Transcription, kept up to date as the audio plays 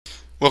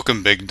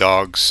Welcome, big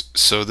dogs.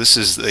 So this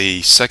is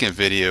the second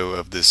video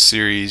of this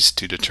series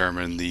to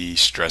determine the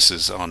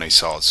stresses on a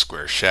solid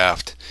square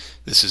shaft.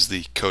 This is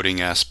the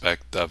coding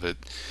aspect of it.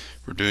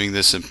 We're doing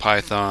this in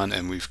Python,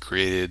 and we've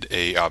created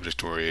a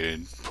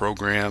object-oriented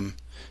program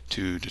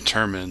to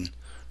determine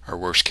our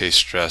worst case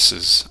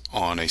stresses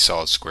on a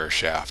solid square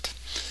shaft.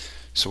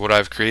 So what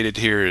I've created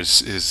here is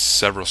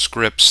several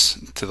scripts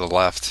to the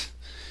left.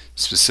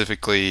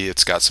 Specifically,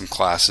 it's got some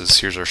classes.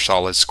 Here's our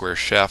solid square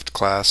shaft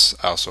class.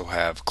 I also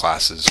have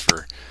classes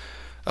for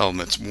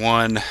elements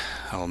 1,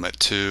 element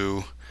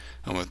 2,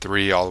 element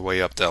 3, all the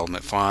way up to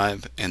element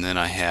 5. And then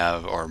I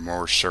have our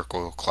more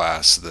circle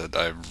class that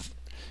I've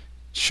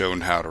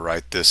shown how to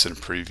write this in a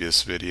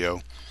previous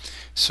video.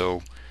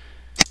 So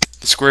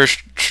the square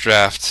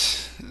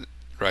shaft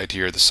right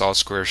here, the solid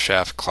square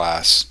shaft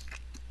class,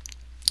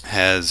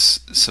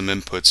 has some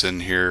inputs in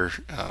here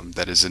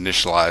that is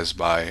initialized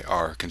by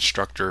our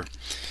constructor.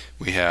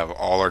 We have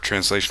all our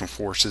translational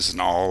forces and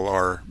all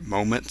our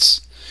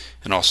moments,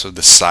 and also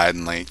the side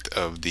length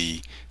of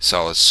the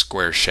solid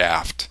square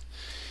shaft.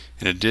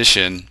 In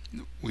addition,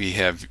 we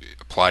have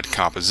applied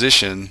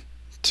composition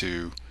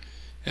to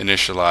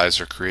initialize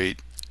or create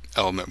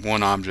element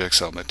 1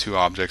 objects, element 2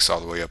 objects,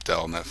 all the way up to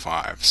element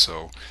 5.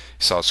 So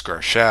solid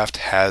square shaft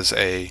has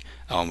a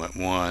element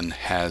 1,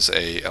 has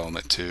a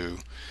element 2.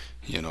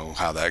 You know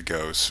how that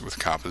goes with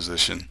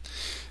composition.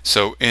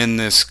 So in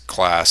this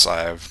class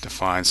I have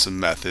defined some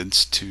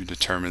methods to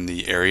determine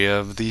the area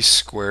of the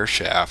square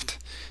shaft,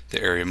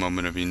 the area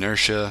moment of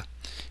inertia,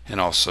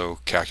 and also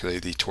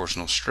calculate the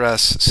torsional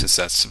stress, since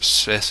that's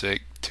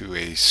specific to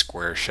a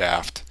square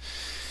shaft,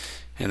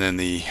 and then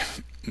the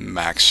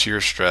max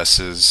shear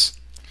stresses.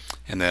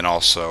 And then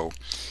also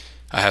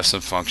I have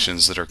some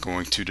functions that are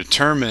going to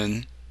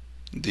determine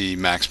the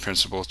max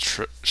principal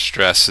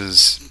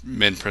stresses,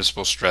 min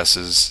principal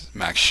stresses,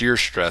 max shear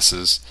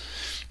stresses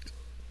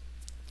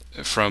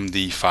from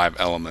the 5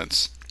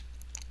 elements.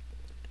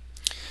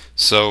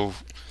 So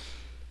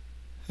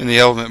in the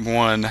element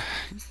 1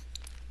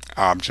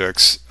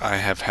 objects, I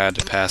have had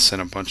to pass in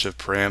a bunch of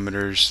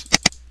parameters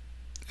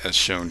as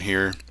shown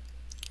here.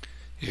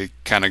 It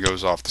kind of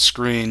goes off the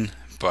screen,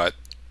 but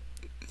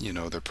you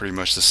know, they're pretty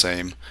much the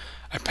same.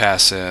 I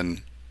pass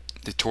in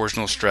the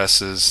torsional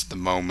stresses, the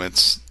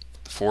moments,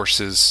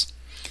 forces,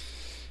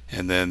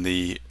 and then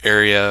the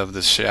area of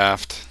the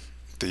shaft,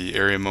 the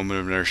area moment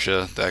of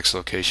inertia, the x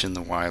location,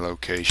 the y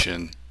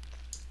location,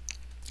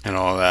 and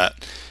all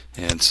that.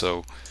 And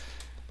so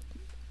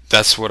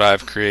that's what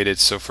I've created.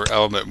 So for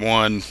element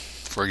 1,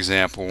 for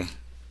example,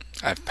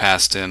 I've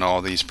passed in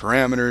all these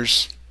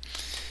parameters,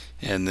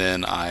 and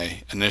then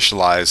I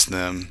initialize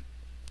them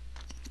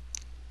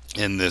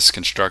in this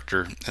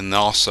constructor, and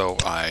also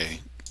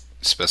I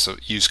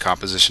use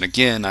composition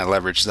again. I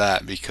leverage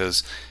that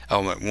because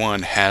element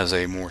 1 has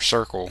a more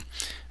circle,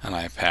 and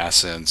I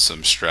pass in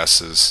some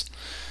stresses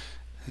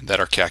that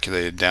are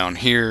calculated down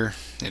here.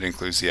 It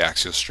includes the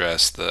axial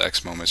stress, the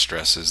x moment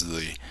stresses,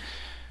 the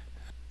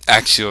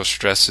axial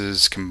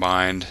stresses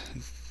combined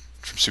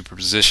from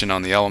superposition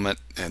on the element,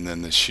 and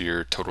then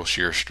the total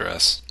shear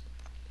stress.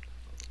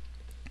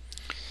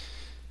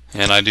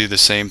 And I do the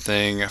same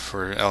thing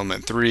for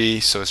element 3,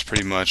 so it's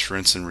pretty much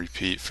rinse and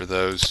repeat for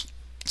those.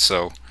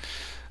 So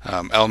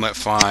element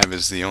 5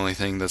 is the only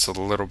thing that's a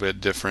little bit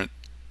different.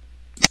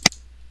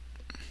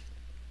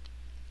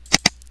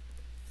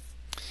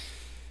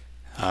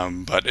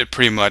 But it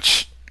pretty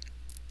much,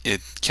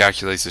 it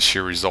calculates the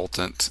shear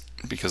resultant.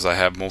 Because I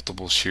have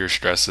multiple shear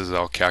stresses,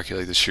 I'll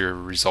calculate the shear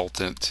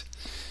resultant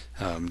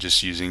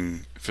just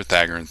using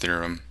Pythagorean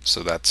theorem.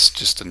 So that's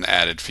just an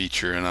added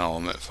feature in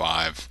element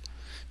 5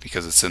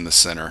 because it's in the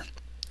center.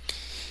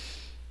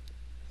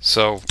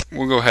 So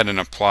we'll go ahead and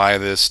apply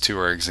this to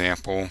our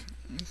example.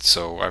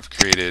 So I've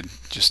created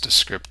just a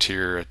script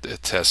here, a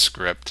test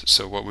script.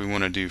 So what we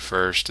want to do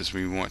first is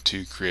we want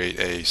to create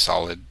a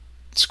solid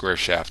square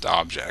shaft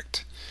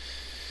object.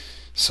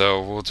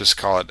 So we'll just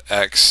call it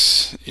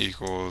x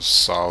equals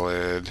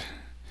solid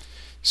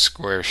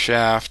square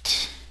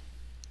shaft,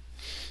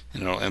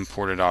 and it'll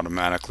import it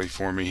automatically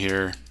for me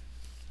here.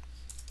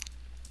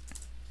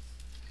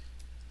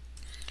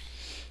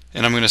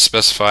 And I'm going to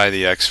specify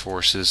the x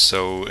forces.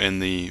 So in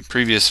the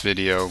previous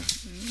video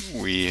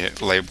we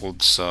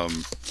labeled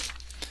some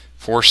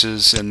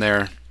forces in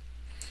there.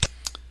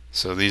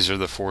 So these are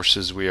the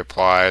forces we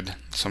applied.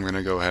 So I'm going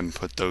to go ahead and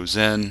put those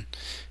in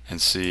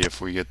and see if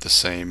we get the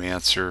same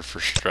answer for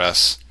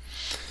stress.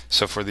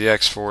 So for the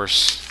x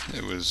force,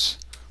 it was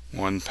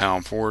 1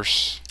 pound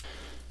force.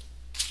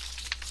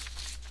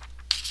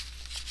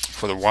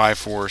 For the y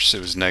force,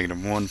 it was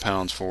 -1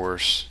 pound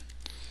force.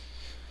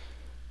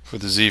 For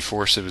the z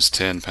force, it was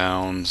 10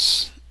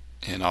 pounds.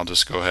 And I'll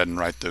just go ahead and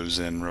write those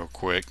in real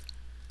quick.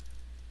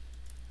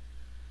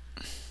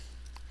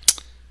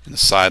 And the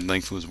side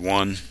length was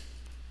 1.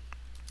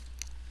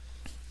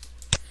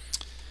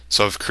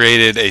 So I've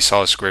created a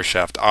solid square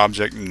shaft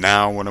object.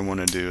 Now what I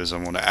want to do is I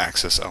want to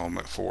access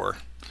element 4.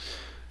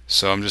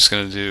 So I'm just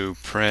going to do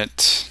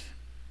print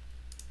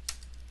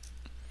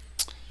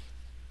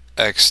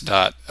x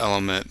dot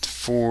element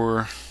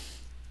 4,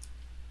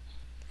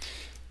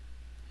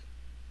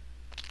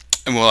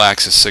 and we'll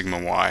access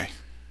sigma y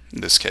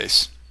in this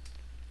case.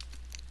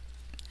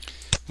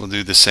 We'll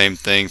do the same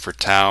thing for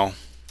tau.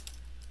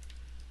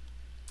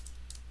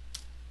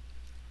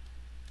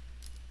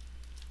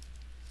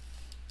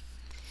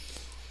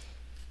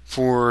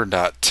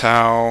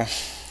 Tau,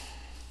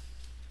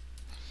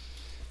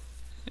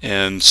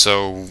 and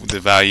so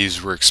the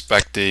values we're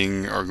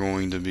expecting are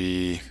going to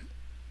be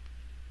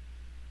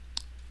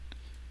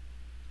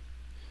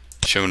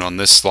shown on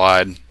this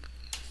slide.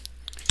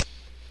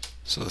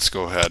 So let's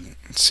go ahead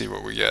and see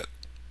what we get.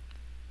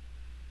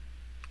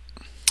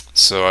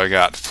 So I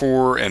got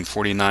 4 and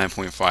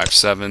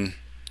 49.57,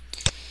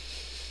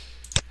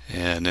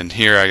 and in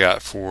here I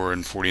got 4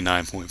 and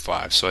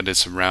 49.5. So I did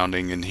some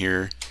rounding in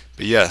here,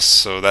 but yes,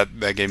 so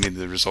that gave me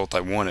the result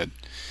I wanted.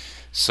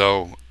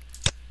 So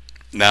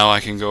now I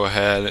can go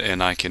ahead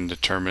and I can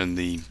determine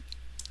the,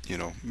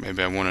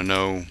 maybe I want to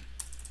know,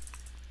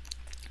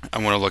 I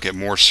want to look at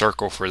more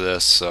circle for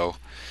this, so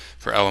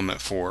for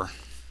element 4.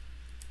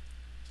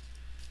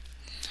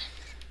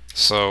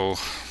 So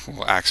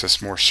we'll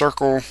access more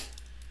circle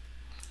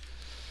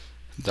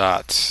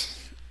dot,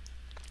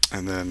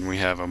 and then we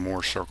have a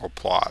more circle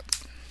plot.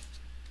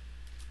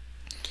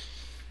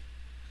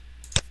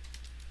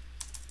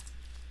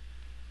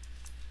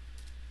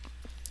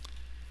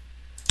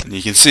 And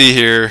you can see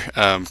here,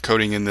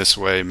 coding in this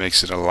way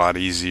makes it a lot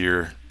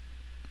easier.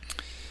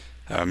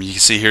 You can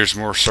see here's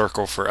more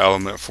circle for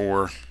element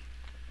 4.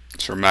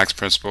 So our max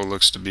principal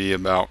looks to be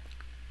about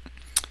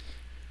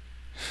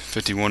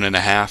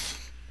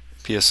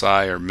 51.5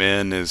 psi. Our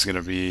min is going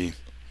to be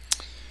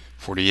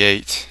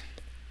 48.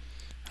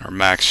 Our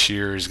max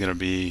shear is going to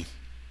be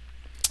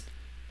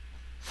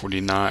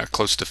 49,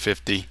 close to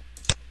 50.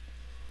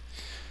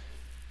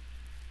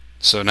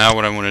 So now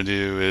what I want to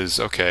do is,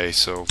 okay,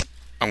 so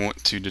I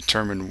want to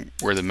determine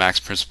where the max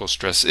principal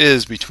stress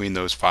is between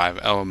those 5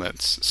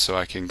 elements. So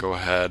I can go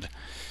ahead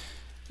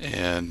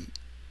and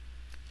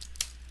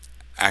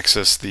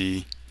access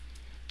the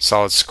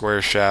solid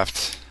square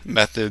shaft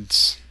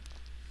methods,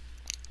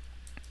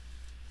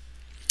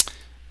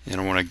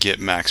 and I want to get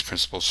max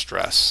principal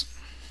stress.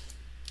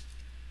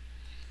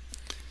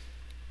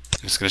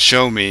 It's going to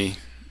show me,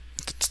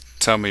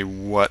 tell me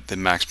what the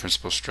max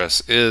principal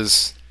stress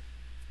is.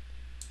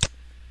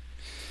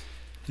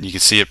 And you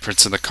can see it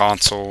prints in the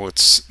console.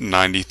 It's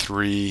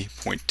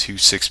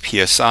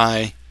 93.26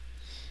 psi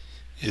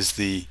is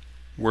the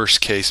worst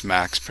case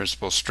max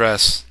principal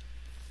stress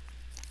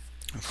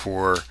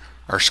for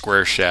our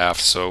square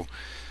shaft. So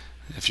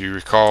if you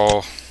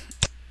recall,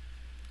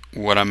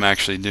 what I'm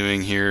actually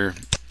doing here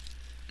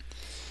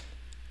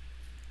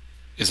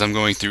is I'm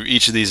going through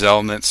each of these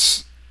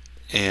elements,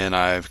 and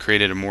I've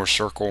created a more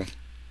circle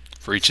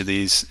for each of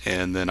these,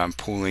 and then I'm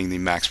pulling the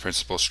max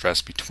principal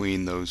stress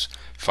between those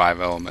 5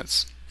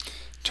 elements.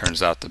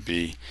 Turns out to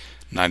be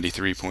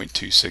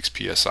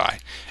 93.26 psi.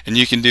 And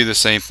you can do the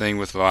same thing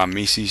with von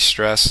Mises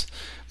stress,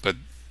 but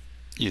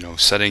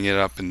setting it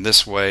up in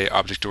this way,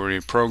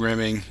 object-oriented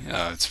programming,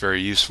 it's very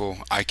useful.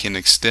 I can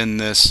extend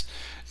this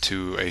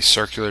to a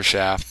circular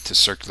shaft, to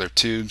circular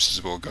tubes,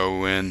 as we'll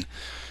go in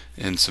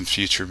some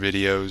future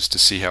videos to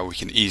see how we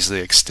can easily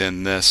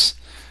extend this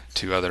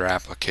to other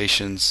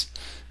applications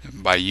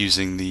by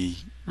reusing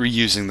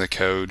the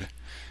code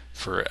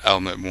for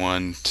element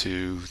 1,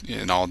 2,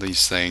 and all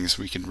these things.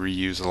 We can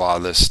reuse a lot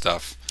of this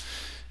stuff,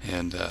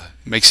 and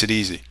makes it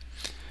easy.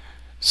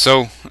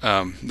 So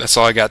that's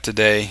all I got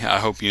today. I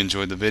hope you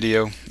enjoyed the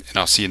video, and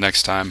I'll see you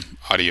next time.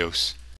 Adios.